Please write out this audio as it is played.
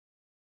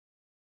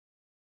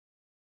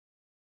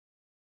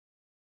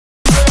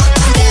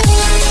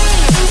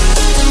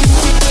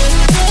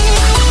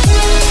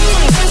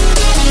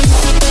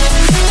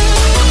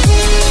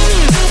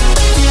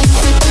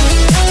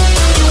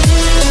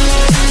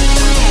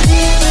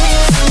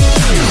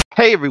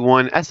Hey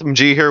everyone,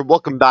 SMG here.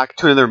 Welcome back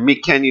to another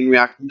MeatCanyon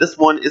React. This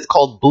one is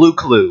called BLOO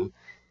CLOO.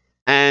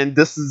 And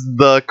this is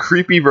the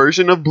creepy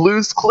version of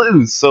Blue's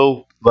Clues.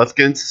 So let's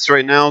get into this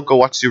right now. Go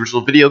watch the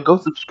original video. Go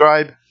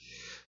subscribe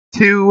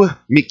to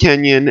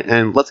MeatCanyon.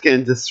 And let's get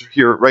into this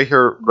here,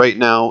 right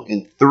now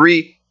in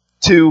 3,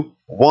 2,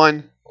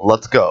 1.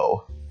 Let's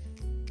go.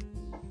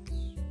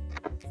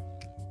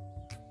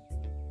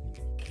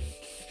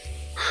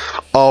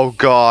 Oh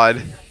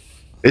god.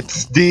 It's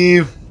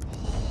Steve.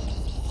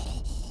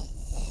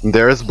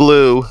 There's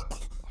Blue.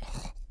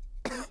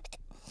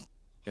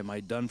 Am I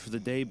done for the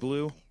day,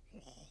 Blue?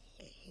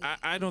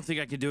 I don't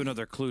think I can do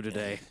another clue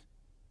today.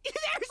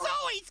 There's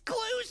always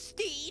clues,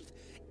 Steve!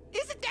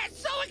 Isn't that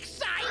so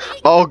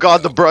exciting? Oh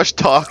god, the brush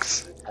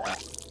talks.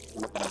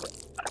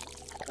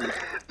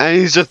 And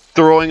he's just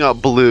throwing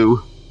up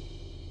Blue.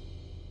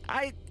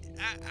 I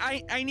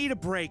need a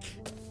break.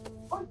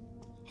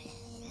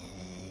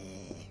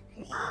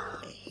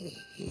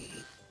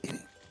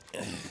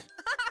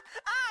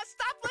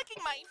 Stop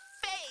licking my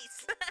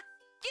face!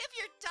 Give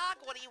your dog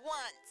what he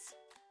wants.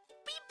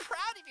 Be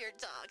proud of your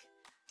dog.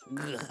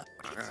 It's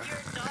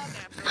your dog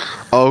after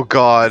all. Oh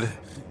god.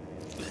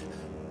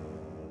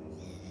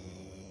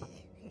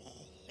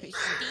 Hey,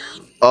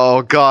 Steve.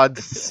 Oh god.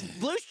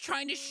 Blue's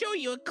trying to show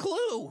you a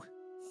clue.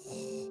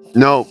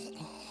 No.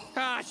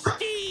 Ah,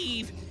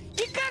 Steve!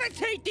 You gotta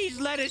take these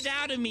letters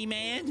out of me,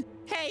 man.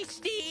 Hey,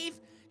 Steve.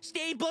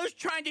 Steve, Blue's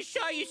trying to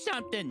show you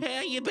something.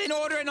 Hey, you been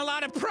ordering a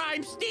lot of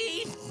Prime,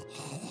 Steve?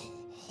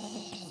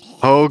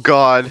 Oh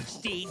god.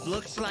 Steve,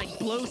 looks like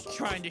Blue's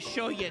trying to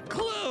show you a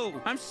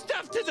clue. I'm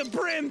stuffed to the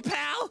brim,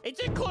 pal.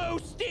 It's a clue,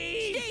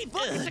 Steve. Steve,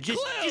 look, it's a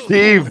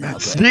clue.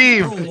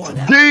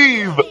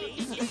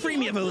 Steve! Free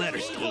me of a letter,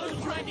 Steve.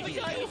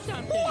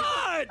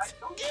 What?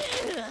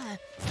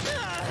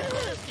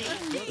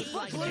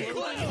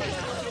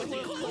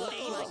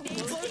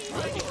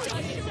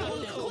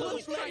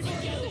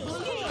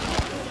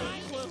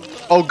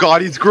 Oh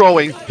god, he's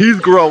growing. He's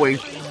growing.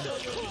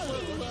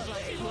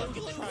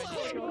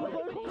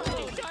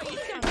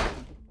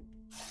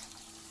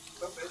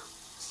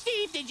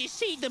 Steve, did you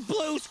see the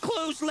Blue's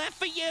Clues left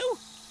for you?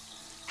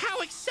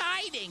 How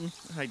exciting!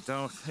 I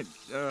don't.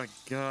 Oh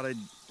god,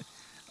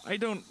 I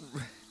don't.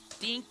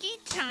 Stinky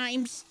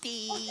time,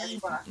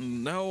 Steve.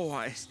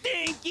 No,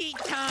 Stinky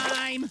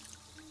time.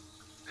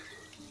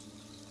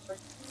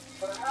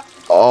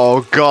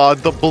 Oh god,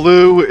 the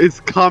Blue is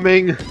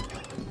coming.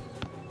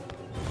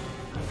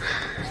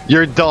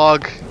 Your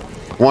dog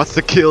wants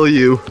to kill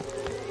you.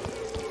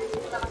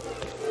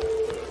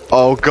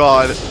 Oh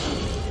god.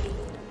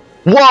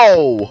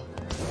 Whoa!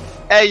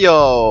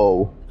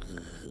 Ayo!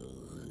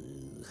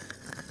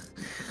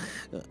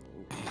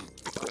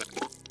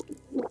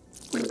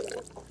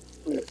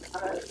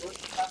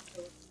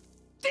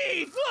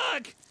 Steve,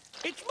 look!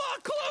 It's more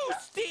clues,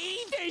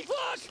 Steve! Steve,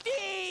 look, Steve!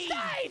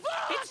 Steve,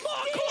 look! It's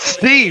more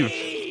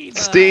clues!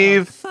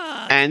 Steve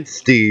Oh, and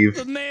Steve.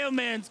 the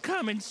mailman's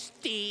coming,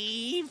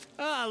 Steve!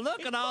 Oh,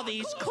 look at all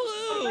these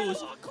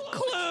clues!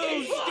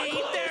 Clues,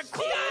 Steve! They're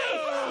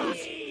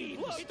clues!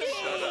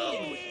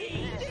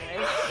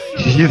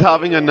 He's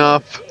having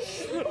enough.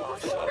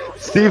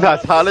 Steve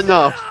has had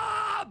enough.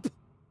 Stop!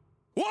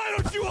 Why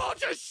don't you all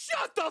just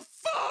shut the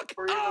fuck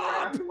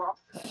up?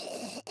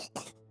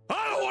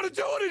 I don't want to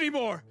do it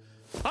anymore!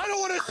 I don't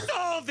want to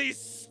solve these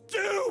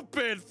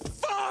stupid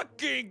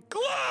fucking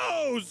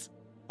clues!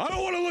 I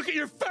don't want to look at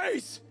your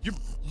face! Your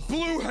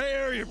blue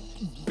hair, your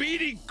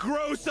beady,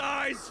 gross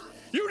eyes!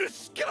 You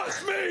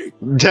disgust me!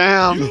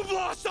 Damn. You've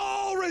lost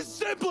all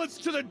resemblance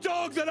to the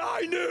dog that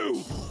I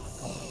knew!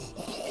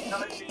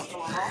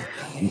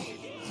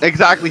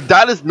 Exactly,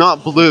 that is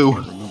not Blue. I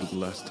remember the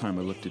last time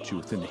I looked at you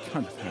with any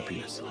kind of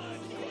happiness.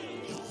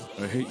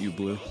 I hate you,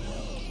 Blue.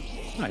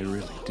 I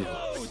really do.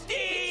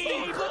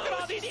 Steve! Look at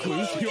all these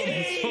Clues? You want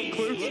me to solve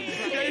clues?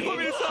 Yeah, you want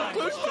me to solve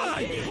clues?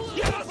 Fine.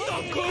 Yeah, I'll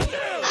solve clues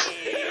now!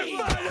 Here,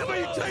 fine, how about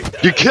you take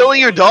that? You're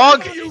killing your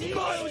dog? You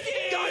miles! I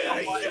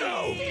hate you!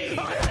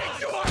 I hate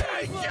you! I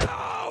hate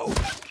you!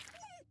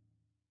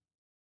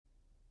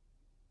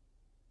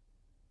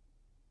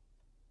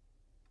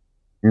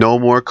 No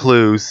more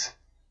clues.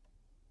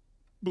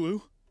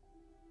 Blue?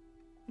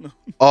 No.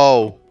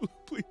 Oh,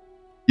 Please.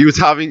 he was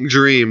having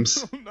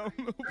dreams. No,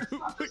 Blue,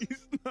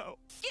 please, no.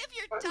 Give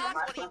your dog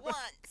what he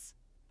wants.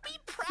 Be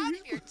proud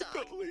of your dog.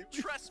 Don't leave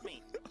me. Trust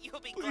me,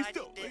 you'll be Please glad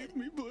you don't did. leave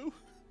me, Blue.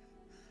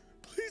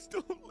 Please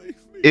don't leave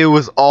me. It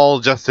was all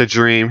just a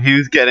dream. He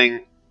was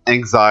getting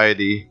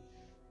anxiety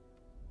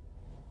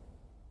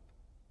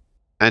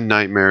and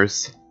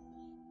nightmares.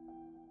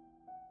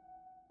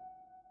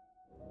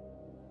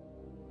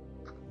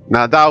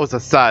 Now that was a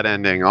sad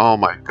ending. Oh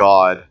my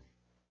god.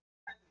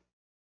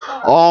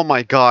 Oh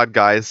my god,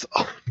 guys.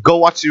 Go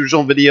watch the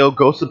original video.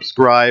 Go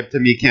subscribe to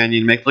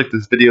MeatCanyon. Make like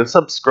this video.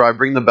 Subscribe,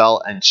 ring the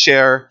bell, and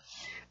share.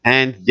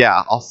 And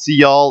yeah, I'll see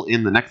y'all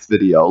in the next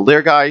video.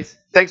 Later, guys.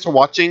 Thanks for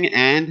watching,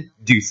 and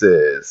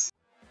deuces.